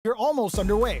almost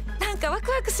underway. なんかワク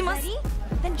ワクします。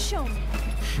 Then show me.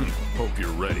 Hope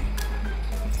you're ready.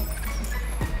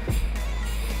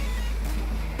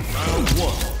 Round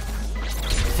 1.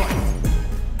 Fight.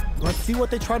 Let's see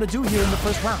what they try to do here in the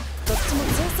first round. どっちも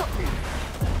強そう。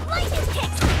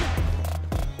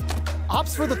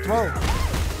 Opts for the throw.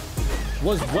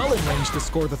 Was well in range to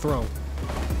score the throw.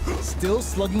 Still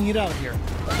slugging it out here.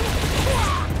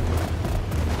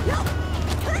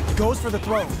 Goes for the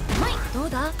throw. どう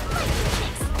だ？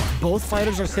 Both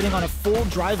fighters are sitting on a full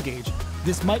drive gauge.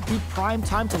 This might be prime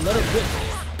time to let it rip.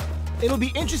 It'll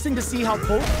be interesting to see how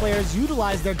both players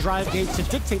utilize their drive gauge to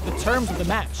dictate the terms of the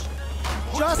match.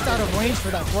 Just out of range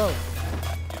for that throw.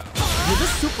 Will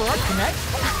this super art connect?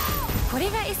 これ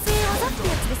が SA 技って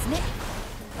やつですね。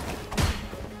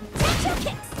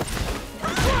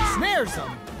 Snares them.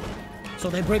 So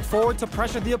they break forward to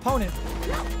pressure the opponent.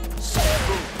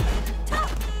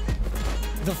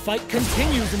 The fight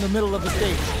continues in the middle of the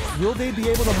stage. Will they be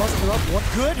able to muster up what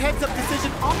good heads-up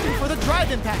decision opting for the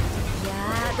drive impact? いや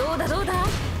ー、どうだどうだ。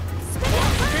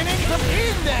 Spinning from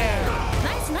in there.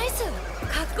 ナイスナイス。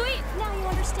かっこいい。 Now you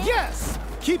understand? Yes.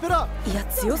 Keep it up. いや、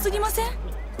強すぎません？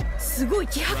すごい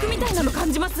気迫みたいなの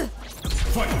感じます。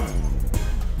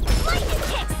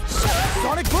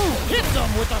 Sonic Boom hits them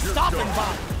with a stopping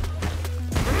bomb.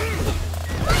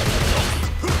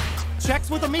 Checks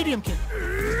with a medium kick.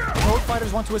 Both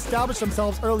fighters want to establish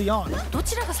themselves early on. ど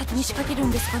ちらが先に仕掛ける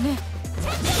んですかね。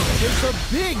 Takes a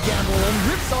big gamble and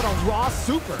rips out a raw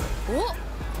super. お、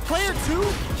 Player 2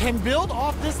 can build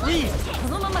off this lead. こ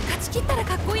のまま勝ち切ったら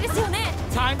かっこいいですよね。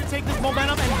 Time to take this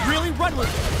momentum and really run with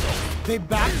it. They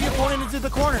back the opponent into the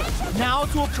corner. Now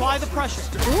to apply the pressure.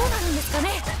 どうなるんですか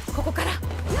ね。ここから。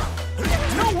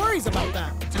 No worries about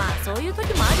that. まあそういう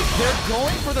時もあり。 They're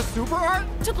going for the super art?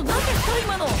 ちょっと何ですか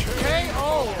今の。 KO.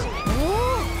 お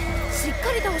お、しっ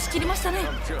かり倒し切りましたね。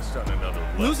 Just on another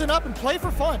level. Loosen up and play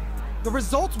for fun. The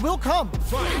results will come.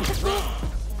 なんかこう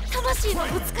魂の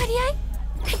ぶつかり合い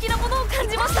的なものを感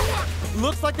じました。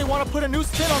 Looks like they want to put a new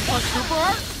spin on super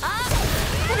art. あ、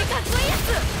これかっこいいや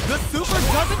つ。 The super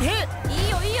doesn't hit. いい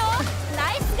よいいよ。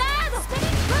ナイスガード。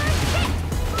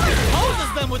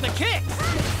 Poses them with a kick.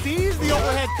 Sees the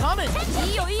overhead coming.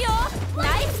 いいよいいよ。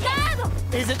ナイスガー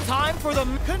ド。 Is it time for the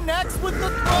connects with the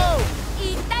throw?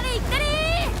 いったれいったれ。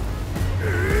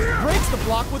 Breaks the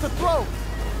block with a throw.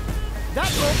 That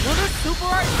throw, will this super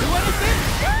art do anything?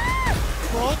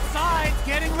 Both sides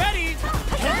getting ready.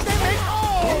 Can they make?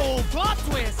 Oh, plot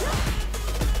twist.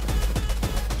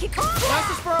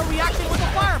 Passes for a reaction with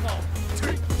a fireball.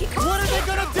 What are they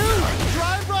gonna do?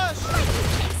 Drive rush.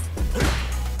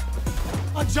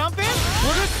 A jump in?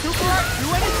 Will this super art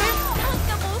do anything? なん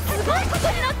かもうすごいこ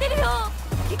とになってるよ。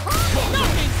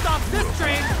 Nothing stops this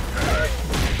train.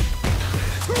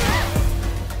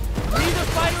 Neither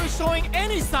fighter is showing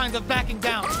any signs of backing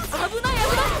down. 危ない危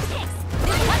ない。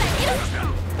でもまだいる。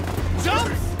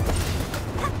 Jumps.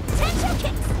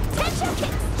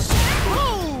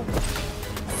 Boom.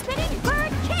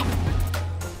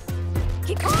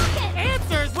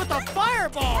 Answers with a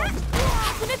fireball.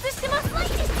 白熱してます。 It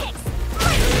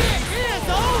is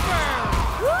over.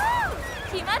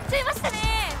 決まっちゃいましたね。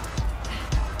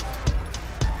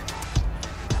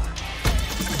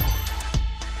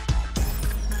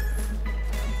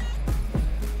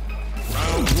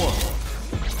 Round 1.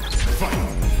 Fight.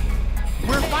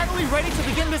 We're finally ready to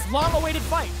begin this long-awaited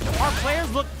fight. Our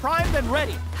players look primed and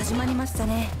ready. 始まりました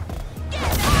ね。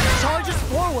 Charges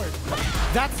forward.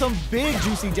 That's some big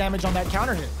juicy damage on that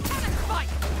counter hit.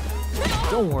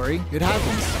 Don't worry, it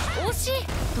happens. 惜しい。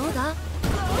どうだ。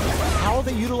 How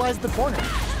they utilize the corner.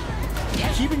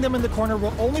 Keeping them in the corner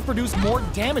will only produce more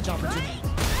damage opportunities.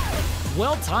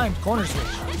 Well-timed corner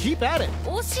switch. Keep at it.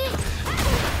 惜しい。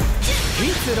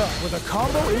 Beats it up with a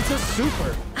combo into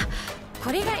super.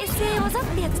 これが SA 技っ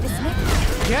てやつですね。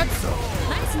 Gets some.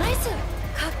 ナイスナイス。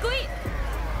かっこいい。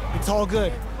 It's all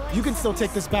good. You can still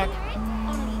take this back.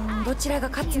 どちらが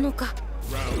勝つのか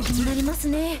気になります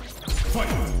ね。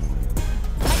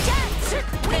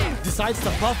 Decides to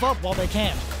buff up while they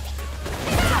can.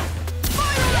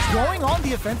 Going on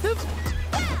the offensive?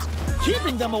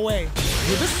 Keeping them away.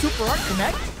 Will this super art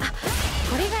connect?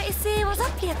 これが SA 技っ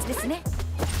てやつですね。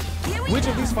 Which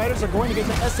of these fighters are going to get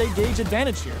the SA gauge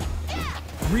advantage here?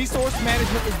 Resource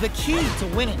management is the key to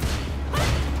winning.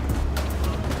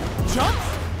 Jumps.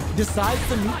 Decides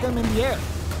to meet them in the air.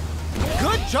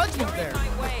 Good judgment there.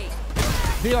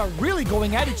 They are really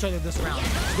going at each other this round.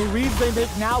 The reads they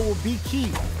make now will be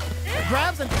key.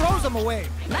 Grabs and throws them away.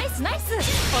 ナイスナイス。 A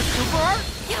super art?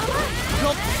 やばい。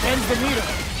 Nope, ends the meter.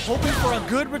 Hoping for a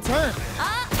good return.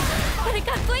 あ、これ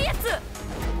かっこいいやつ。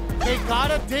 They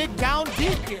gotta dig down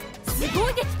deep here. すすご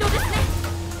い激闘ですね。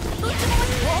どっちも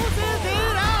Closes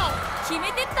it out! 決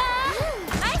めてった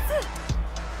ナイス。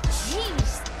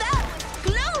 Jeez, that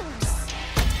close!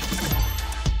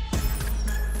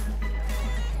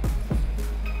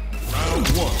 Round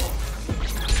one.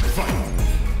 Fight.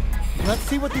 Let's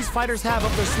see what these fighters have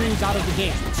up their sleeves out of the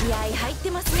gate. 気合入っ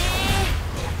てますね。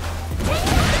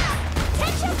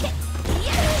 Tension kick!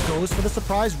 Goes for the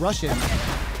surprise rush in.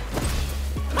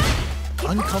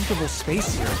 Uncomfortable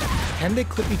space here. Can they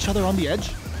clip each other on the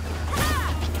edge?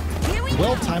 Here we go!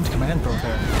 Well-timed command throw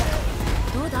there.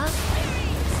 どうだ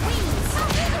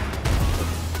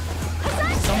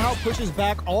Somehow pushes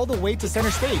back all the way to center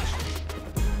stage.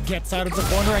 Gets out of the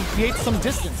corner and creates some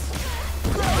distance.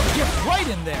 Gets right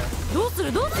in there. どうす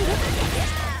るどうする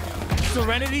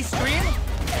Serenity Stream?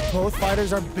 Both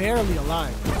fighters are barely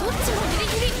alive. どっちも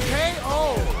ギリギリ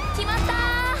KO! 決まった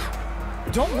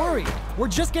Don't worry, we're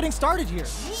just getting started here.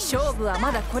 勝負は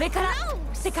まだこれからっ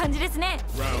て感じですね。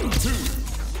 Round two.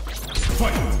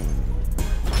 Fight.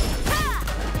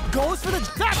 Goes for the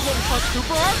back one punch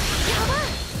super arm. やば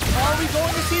Are we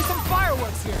going to see some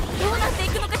fireworks here? いどうなってい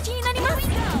くのか気になります。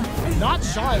 Not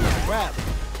shy with the grab.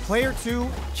 Player 2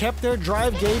 kept their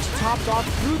drive gauge topped off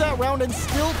through that round and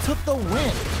still took the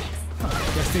win.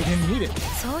 Guess they didn't need it.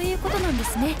 そういうことなんで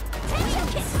すね。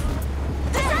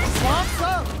 Swamps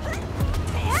up.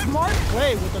 Smart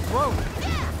play with the throw.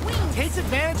 Takes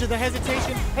advantage of the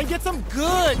hesitation and gets some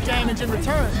good damage in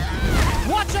return.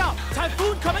 Watch out!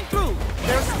 Typhoon coming through.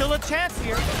 There's still a chance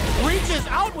here. Reaches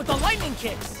out with the lightning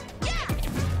kicks.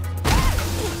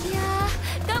 いや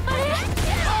ー頑張れ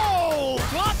Oh,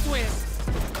 plot twist.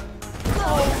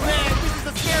 Oh man, this is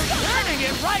a scary turning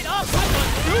it right up with a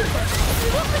super.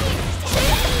 すごくいい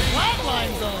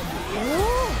Flatline zone. お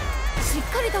おしっ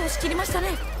かり倒しきりました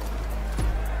ね。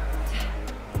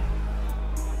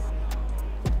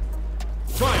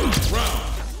 Final round.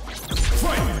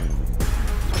 Fight.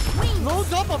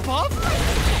 Loads up above?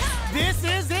 This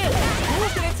is it!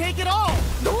 Who's gonna take it all?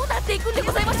 どうなっていくんで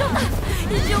ございましょうか。非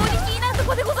常に気になると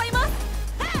ころでございます。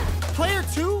 Player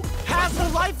 2 has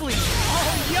the life lead. Oh,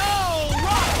 yo!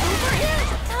 Rock!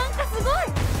 なんかすごい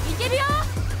いけるよ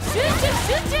集中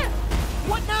集中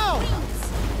What now?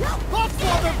 Bucks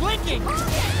while they're blinking!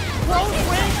 Close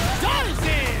range dives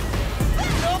in!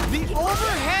 The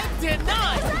overhead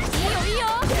denied! いいよいいよ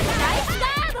ナイスガ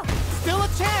ード Still a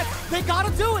chance! They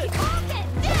gotta do it!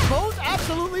 Both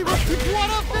absolutely what a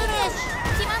finish!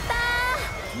 決まった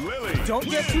Lily. Don't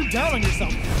get too down on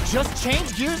yourself. Just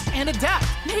change gears and adapt.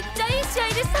 めっちゃいい試合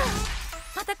でした。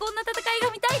またこんな戦い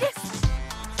が見たいです。